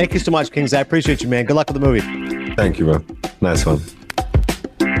Marley. Thank you so much, Kingsley. I appreciate you, man. Good luck with the movie. Thank you, bro. Nice one.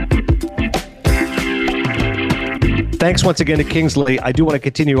 Thanks once again to Kingsley. I do want to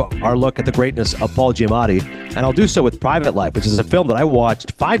continue our look at the greatness of Paul Giamatti, and I'll do so with Private Life, which is a film that I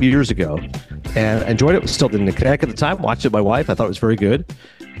watched 5 years ago and enjoyed it. Still didn't connect at the time. Watched it with my wife. I thought it was very good.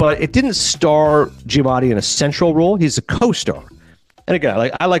 But it didn't star Giamatti in a central role. He's a co-star. And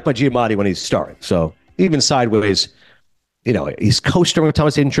again, I like my Giamatti when he's starring. So even Sideways, he's co-starring with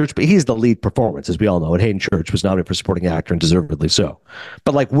Thomas Hayden Church, but he's the lead performance, as we all know. And Hayden Church was nominated for supporting actor, and deservedly so.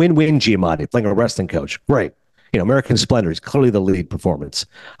 But like win-win Giamatti, playing a wrestling coach, great. American Splendor is clearly the lead performance.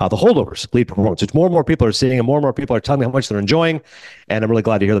 The Holdovers, lead performance. It's more and more people are seeing, and more people are telling me how much they're enjoying. And I'm really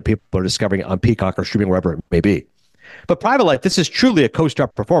glad to hear that people are discovering it on Peacock or streaming wherever it may be. But Private Life, this is truly a co-star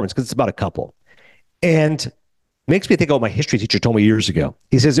performance because it's about a couple. And makes me think of what my history teacher told me years ago.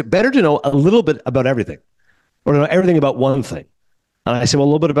 He says, it's better to know a little bit about everything or to know everything about one thing. And I said, well, a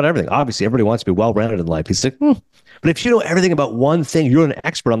little bit about everything. Obviously, everybody wants to be well-rounded in life. He said, but if you know everything about one thing, you're an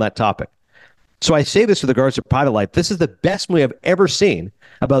expert on that topic. So I say this with regards to Private Life. This is the best movie I've ever seen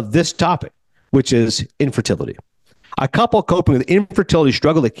about this topic, which is infertility. A couple coping with infertility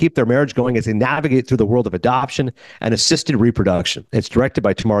struggle to keep their marriage going as they navigate through the world of adoption and assisted reproduction. It's directed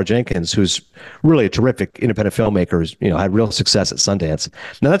by Tamara Jenkins, who's really a terrific independent filmmaker, who's, had real success at Sundance.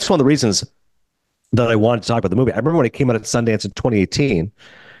 Now, that's one of the reasons that I wanted to talk about the movie. I remember when it came out at Sundance in 2018.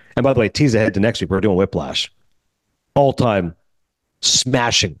 And by the way, tease ahead to next week, we're doing Whiplash. All-time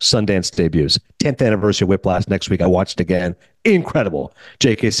smashing Sundance debuts. 10th anniversary of Whiplash next week. I watched it again. Incredible.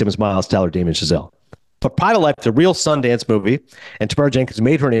 J.K. Simmons, Miles Teller, Damien Chazelle. But Private Life is a real Sundance movie, and Tamara Jenkins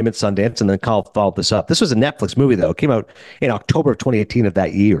made her name at Sundance, and then followed this up. This was a Netflix movie, though. It came out in October of 2018 of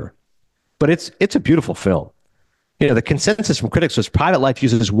that year. But it's a beautiful film. The consensus from critics was Private Life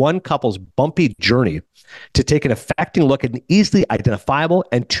uses one couple's bumpy journey to take an affecting look at an easily identifiable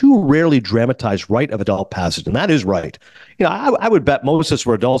and too rarely dramatized rite of adult passage. And that is right. I would bet most of us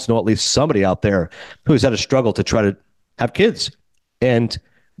were adults know at least somebody out there who's had a struggle to try to have kids. And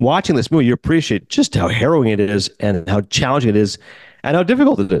watching this movie, you appreciate just how harrowing it is and how challenging it is and how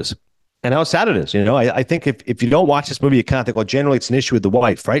difficult it is and how sad it is. I think if you don't watch this movie, you kind of think, well, generally it's an issue with the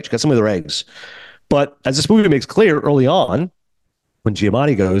wife, right? She got some of their eggs. But as this movie makes clear early on, when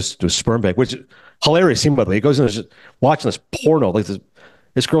Giamatti goes to a sperm bank, which is hilarious scene, by the way, he goes in and watching this porno, like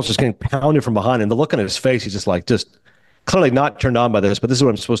this girl's just getting pounded from behind, and the look on his face, he's just clearly not turned on by this, but this is what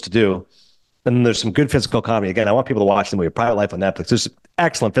I'm supposed to do. And then there's some good physical comedy. Again, I want people to watch the movie Private Life on Netflix. There's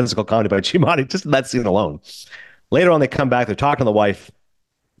excellent physical comedy by Giamatti, just in that scene alone. Later on, they come back, they're talking to the wife,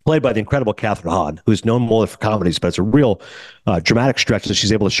 played by the incredible Catherine Hahn, who's known more for comedies, but it's a real dramatic stretch that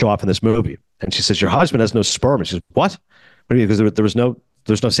she's able to show off in this movie. And she says, your husband has no sperm. And she says, what? What do you mean? Because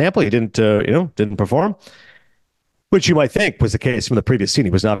there's no sample. He didn't perform. Which you might think was the case from the previous scene.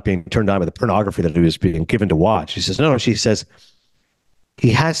 He was not being turned on by the pornography that he was being given to watch. She says, no. She says, he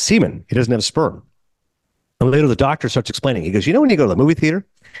has semen. He doesn't have sperm. And later the doctor starts explaining. He goes, when you go to the movie theater,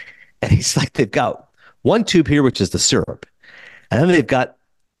 and he's like, they've got one tube here, which is the syrup. And then they've got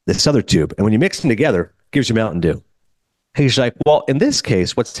this other tube. And when you mix them together, it gives you Mountain Dew. He's like, well, in this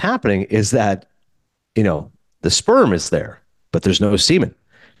case, what's happening is that, the sperm is there, but there's no semen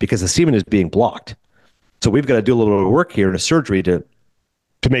because the semen is being blocked. So we've got to do a little bit of work here in a surgery to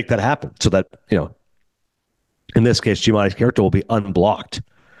make that happen so that, in this case, Giamatti's character will be unblocked.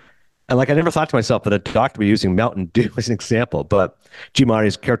 And I never thought to myself that a doctor would be using Mountain Dew as an example, but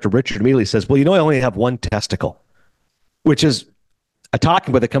Giamatti's character, Richard, immediately says, well, I only have one testicle, which is a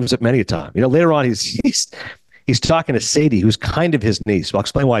talking point that comes up many a time. Later on, he's talking to Sadie, who's kind of his niece. Well, I'll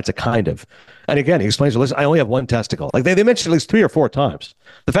explain why it's a kind of. And again, he explains, listen, I only have one testicle. Like they mentioned at least 3 or 4 times.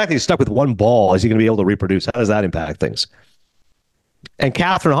 The fact that he's stuck with one ball, is he going to be able to reproduce? How does that impact things? And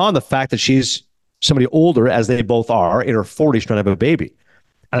Catherine Hahn, the fact that she's somebody older, as they both are, in her 40s, trying to have a baby.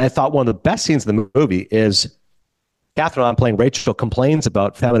 And I thought one of the best scenes in the movie is Catherine Hahn playing Rachel complains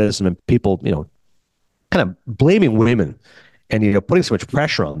about feminism and people, kind of blaming women and, putting so much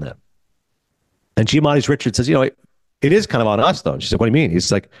pressure on them. And Giamatti's Richard says, it is kind of on us, though. And she said, what do you mean?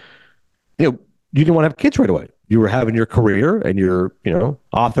 He's like, you didn't want to have kids right away. You were having your career and you're,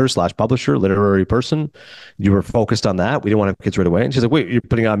 author / publisher, literary person. You were focused on that. We didn't want to have kids right away. And she's like, wait, you're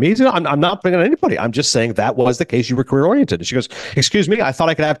putting on me? I'm not putting on anybody. I'm just saying that was the case. You were career oriented. And she goes, excuse me, I thought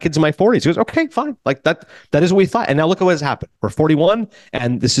I could have kids in my 40s. He goes, okay, fine. Like that is what we thought. And now look at what has happened. We're 41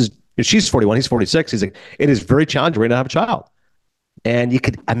 and she's 41, he's 46. He's like, it is very challenging to have a child. And you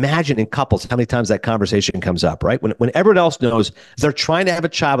could imagine in couples how many times that conversation comes up, right? When everyone else knows they're trying to have a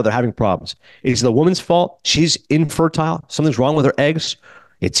child, but they're having problems. It's the woman's fault. She's infertile. Something's wrong with her eggs.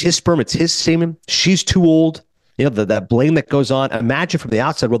 It's his sperm. It's his semen. She's too old. That blame that goes on. Imagine from the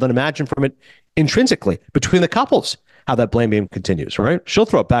outside. Well, then imagine from it intrinsically between the couples, how that blame game continues, right? She'll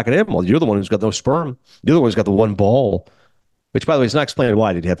throw it back at him. Well, you're the one who's got no sperm. You're the one who's got the one ball, which, by the way, is not explaining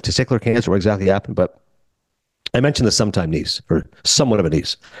why. Did he have testicular cancer? What exactly happened? But I mentioned the sometime niece, or somewhat of a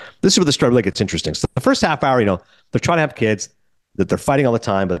niece. This is where the story really gets interesting. So the first half hour, they're trying to have kids, that they're fighting all the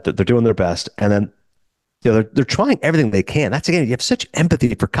time, but they're doing their best. And then, they're trying everything they can. That's, again, you have such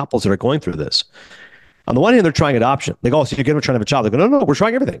empathy for couples that are going through this. On the one hand, they're trying adoption. They go, oh, so you're trying to have a child. They go, no, we're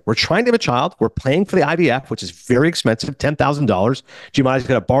trying everything. We're trying to have a child. We're paying for the IVF, which is very expensive, $10,000. Giamatti's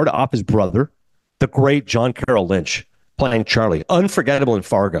got to borrow to off his brother, the great John Carroll Lynch, playing Charlie. Unforgettable in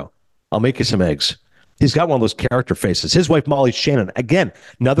Fargo. I'll make you some eggs. He's got one of those character faces. His wife, Molly Shannon, again,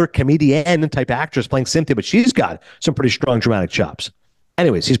 another comedian type actress playing Cynthia, but she's got some pretty strong dramatic chops.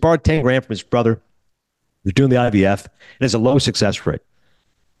 Anyways, he's borrowed 10 grand from his brother. They're doing the IVF. It has a low success rate.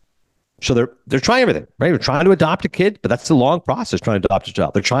 So they're trying everything, right? They're trying to adopt a kid, but that's a long process, trying to adopt a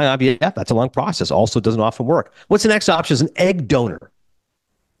child. They're trying IVF. That's a long process. Also doesn't often work. What's the next option is an egg donor.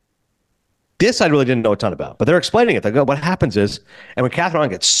 This I really didn't know a ton about, but they're explaining it. They go, what happens is, and when Catherine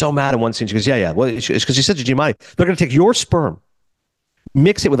gets so mad in one scene, she goes, yeah. Well, it's because she said to Giamatti, they're going to take your sperm,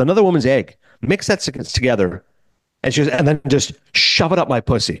 mix it with another woman's egg, mix that together, and she goes, and then just shove it up my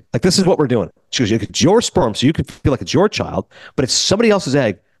pussy. Like, this is what we're doing. She goes, it's your sperm, so you can feel like it's your child, but it's somebody else's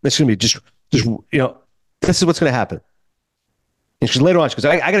egg. It's going to be just this is what's going to happen. And she goes, later on, she goes,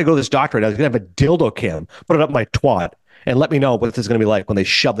 I got to go to this doctor right now. He's going to have a dildo cam, put it up my twat, and let me know what this is going to be like when they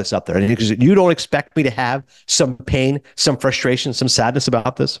shove this up there. And he goes, you don't expect me to have some pain, some frustration, some sadness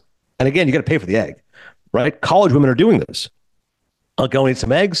about this? And again, you got to pay for the egg, right? College women are doing this. I'll go and eat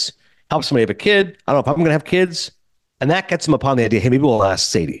some eggs, help somebody have a kid. I don't know if I'm going to have kids. And that gets them upon the idea, hey, maybe we'll ask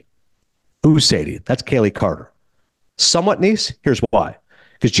Sadie. Who's Sadie? That's Kaylee Carter. Somewhat niece? Here's why.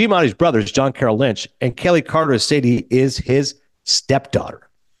 Because Giamatti's brother is John Carroll Lynch, and Kaylee Carter as Sadie is his stepdaughter.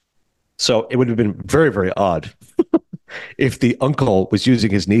 So it would have been very, very odd if the uncle was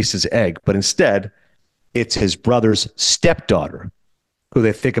using his niece's egg, but instead it's his brother's stepdaughter who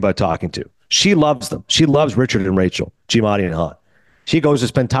they think about talking to. She loves them. She loves Richard and Rachel, Giamatti and Hahn. She goes to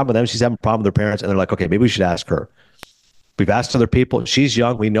spend time with them. She's having a problem with her parents, and they're like, okay, maybe we should ask her. We've asked other people. She's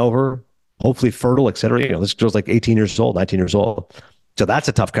young. We know her, hopefully fertile, et cetera. This girl's like 18 years old, 19 years old. So that's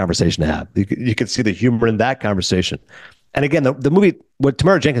a tough conversation to have. You can see the humor in that conversation. And again, the movie, what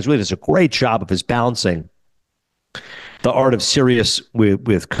Tamara Jenkins really does a great job of is balancing the art of serious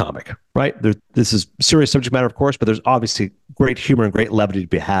with comic, right? This is serious subject matter, of course, but there's obviously great humor and great levity to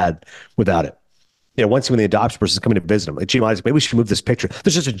be had without it. Once when the adoption person is coming to visit him, like, Giamatti's like, maybe we should move this picture.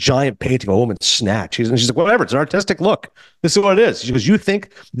 There's just a giant painting of a woman snatched. And she's like, whatever, it's an artistic look. This is what it is. She goes, you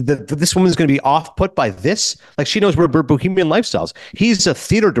think that this woman's going to be off put by this? Like, she knows we're bohemian lifestyles. He's a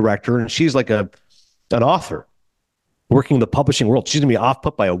theater director and she's like an author working in the publishing world. She's going to be off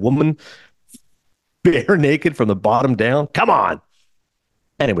put by a woman bare naked from the bottom down. Come on.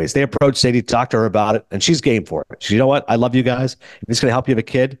 Anyways, they approach Sadie, talk to her about it, and she's game for it. She, you know what? I love you guys. If it's going to help you have a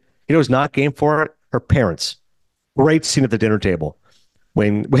kid, who's not game for it? Her parents. Great scene at the dinner table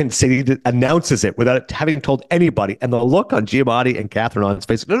when Sadie announces it without having told anybody, and the look on Giamatti and Catherine Hahn's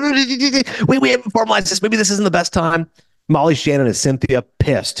face. We haven't formalized this. Maybe this isn't the best time. Molly Shannon and Cynthia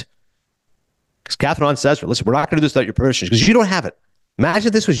pissed. Because Catherine Hahn says, listen, we're not going to do this without your permission. Because you don't have it. Imagine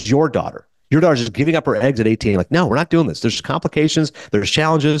if this was your daughter. Your daughter's just giving up her eggs at 18. Like, no, we're not doing this. There's complications. There's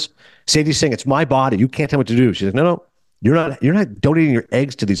challenges. Sadie's saying, it's my body. You can't tell me what to do. She's like, no. You're not donating your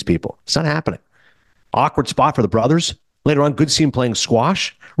eggs to these people. It's not happening. Awkward spot for the brothers. Later on, good scene playing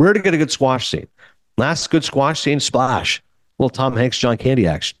squash. Rare to get a good squash scene. Last good squash scene, splash. Little Tom Hanks, John Candy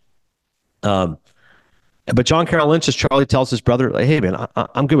action. But John Carroll Lynch, as Charlie tells his brother, like, hey, man,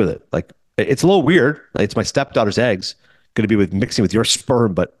 I'm good with it. Like, it's a little weird. Like, it's my stepdaughter's eggs. Going to be mixing with your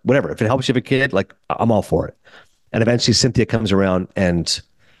sperm, but whatever. If it helps you have a kid, like, I'm all for it. And eventually Cynthia comes around and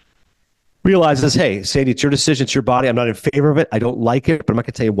realizes, hey, Sadie, it's your decision. It's your body. I'm not in favor of it. I don't like it, but I'm not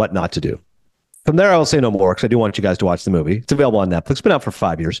going to tell you what not to do. From there, I will say no more because I do want you guys to watch the movie. It's available on Netflix. It's been out for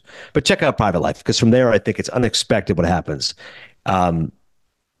 5 years. But check out Private Life because from there, I think it's unexpected what happens. I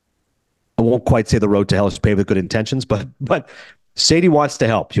won't quite say the road to hell is paved with good intentions, but Sadie wants to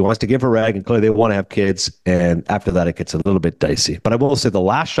help. She wants to give her egg, and clearly they want to have kids. And after that, it gets a little bit dicey. But I will say the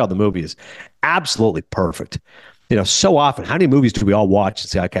last shot of the movie is absolutely perfect. You know, so often, how many movies do we all watch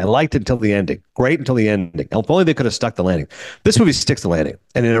and say, okay, I liked it until the ending. Great until the ending. If only they could have stuck the landing. This movie sticks the landing.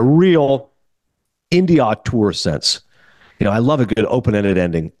 And in a real indie auteur sense, you know, I love a good open-ended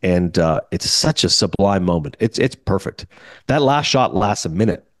ending, and it's such a sublime moment. It's perfect. That last shot lasts a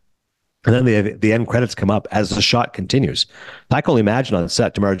minute, and then the end credits come up as the shot continues. I can only imagine on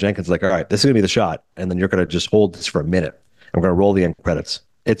set, Tamara Jenkins is like, all right, this is going to be the shot, and then you're going to just hold this for a minute. I'm going to roll the end credits.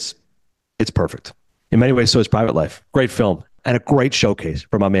 It's perfect. In many ways, so is Private Life. Great film, and a great showcase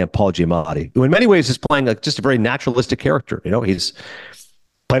for my man Paul Giamatti, who in many ways is playing just a very naturalistic character. You know, he's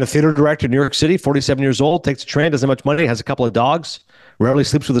playing a theater director in New York City, 47 years old, takes a train, doesn't have much money, has a couple of dogs, rarely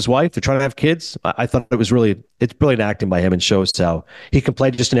sleeps with his wife. They're trying to have kids. I thought it's brilliant acting by him and shows how he can play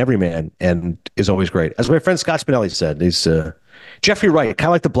just an everyman and is always great. As my friend Scott Spinelli said, he's Jeffrey Wright, kind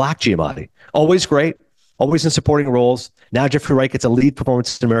of like the Black Giamatti. Always great, always in supporting roles. Now Jeffrey Wright gets a lead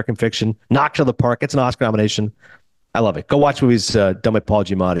performance in American Fiction, knocked out of the park, gets an Oscar nomination. I love it. Go watch movies done by Paul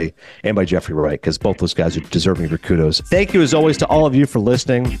Giamatti and by Jeffrey Wright because both those guys are deserving of your kudos. Thank you, as always, to all of you for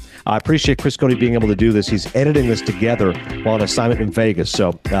listening. I appreciate Chris Cody being able to do this. He's editing this together while on assignment in Vegas.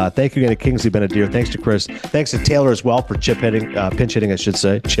 So thank you again to Kingsley, Ben-Adir. Thanks to Chris. Thanks to Taylor as well for pinch hitting, I should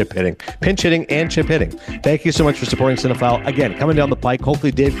say. Pinch hitting and chip hitting. Thank you so much for supporting Cinephile. Again, coming down the pike,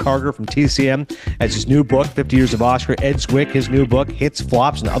 hopefully Dave Karger from TCM has his new book, 50 Years of Oscar. Ed Zwick, his new book, Hits,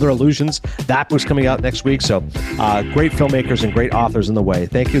 Flops, and Other Illusions. That book's coming out next week. So great filmmakers and great authors in the way.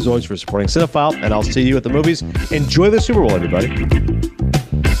 Thank you as always for supporting Cinephile, and I'll see you at the movies. Enjoy the Super Bowl, everybody.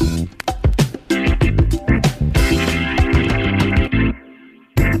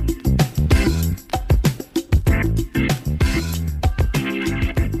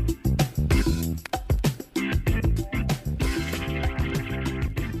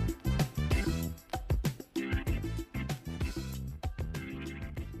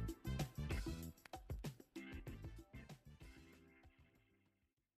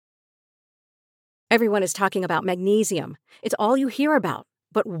 Everyone is talking about magnesium. It's all you hear about.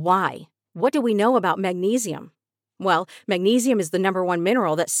 But why? What do we know about magnesium? Well, magnesium is the number one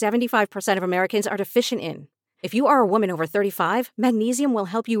mineral that 75% of Americans are deficient in. If you are a woman over 35, magnesium will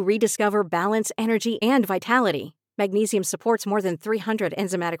help you rediscover balance, energy, and vitality. Magnesium supports more than 300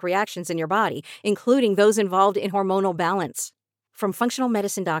 enzymatic reactions in your body, including those involved in hormonal balance. From functional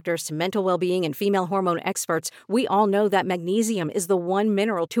medicine doctors to mental well-being and female hormone experts, we all know that magnesium is the one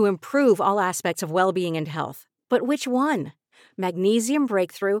mineral to improve all aspects of well-being and health. But which one? Magnesium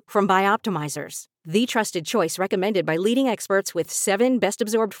Breakthrough from Bioptimizers, the trusted choice recommended by leading experts with 7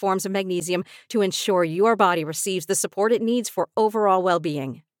 best-absorbed forms of magnesium to ensure your body receives the support it needs for overall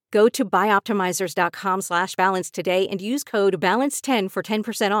well-being. Go to bioptimizers.com/balance today and use code BALANCE10 for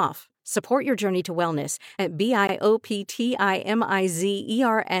 10% off. Support your journey to wellness at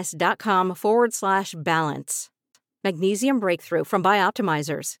bioptimizers.com/balance. Magnesium Breakthrough from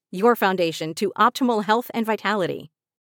Bioptimizers, your foundation to optimal health and vitality.